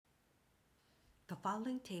The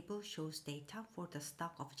following table shows data for the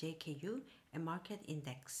stock of JKU and market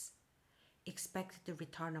index. Expected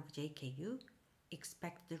return of JKU,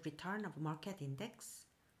 expected return of market index,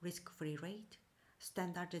 risk-free rate,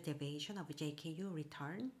 standard deviation of JKU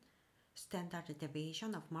return, standard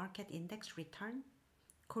deviation of market index return,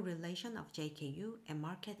 correlation of JKU and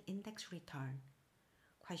market index return.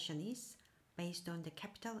 Question is, based on the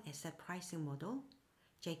capital asset pricing model,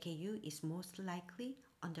 JKU is most likely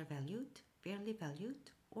undervalued, fairly valued,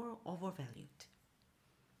 or overvalued.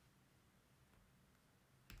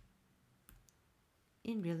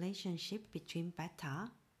 In relationship between beta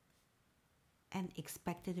and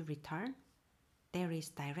expected return, there is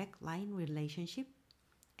direct line relationship,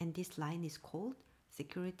 and this line is called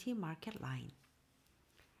security market line.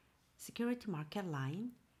 Security market line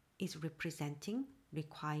is representing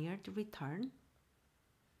required return,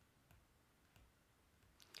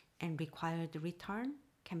 and required return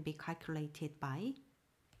can be calculated by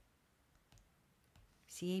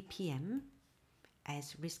CAPM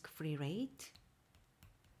as risk-free rate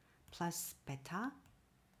plus beta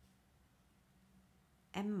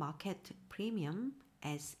and market premium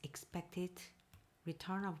as expected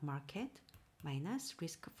return of market minus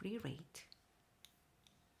risk-free rate.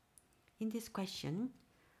 In this question,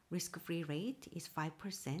 risk-free rate is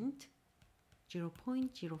 5%,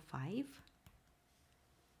 0.05,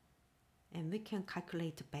 and we can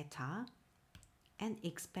calculate beta, and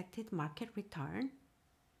expected market return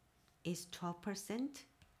is 12%,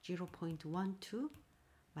 0.12,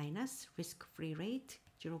 minus risk-free rate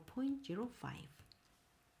 0.05.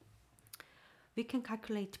 We can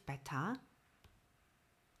calculate beta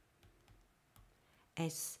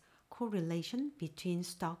as correlation between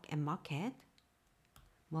stock and market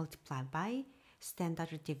multiplied by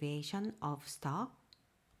standard deviation of stock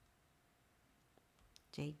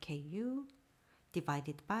JKU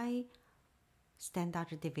divided by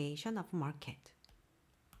standard deviation of market.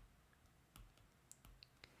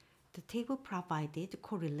 The table provided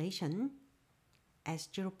correlation as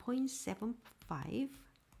 0.75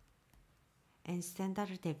 and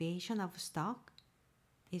standard deviation of stock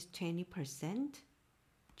is 20%,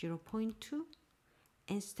 0.2,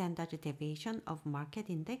 and standard deviation of market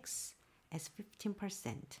index as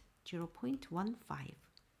 15%, 0.15.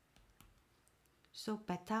 So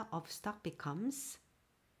beta of stock becomes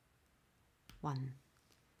 1.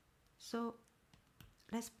 So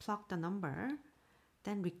let's plug the number.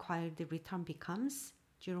 Then required return becomes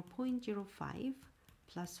 0.05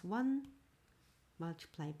 plus 1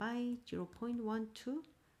 multiplied by 0.12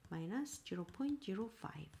 minus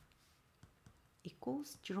 0.05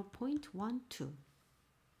 equals 0.12.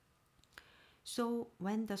 So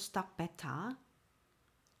when the stock beta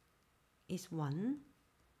is 1,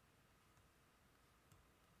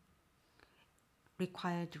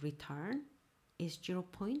 required return is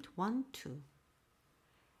 0.12.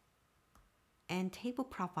 And table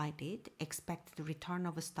provided expected return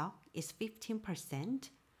of a stock is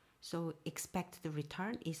 15%, so expected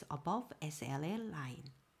return is above SLL line.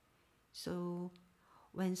 So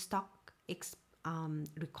when stock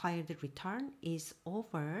required return is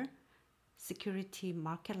over security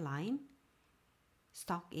market line,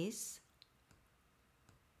 stock is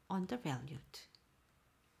undervalued.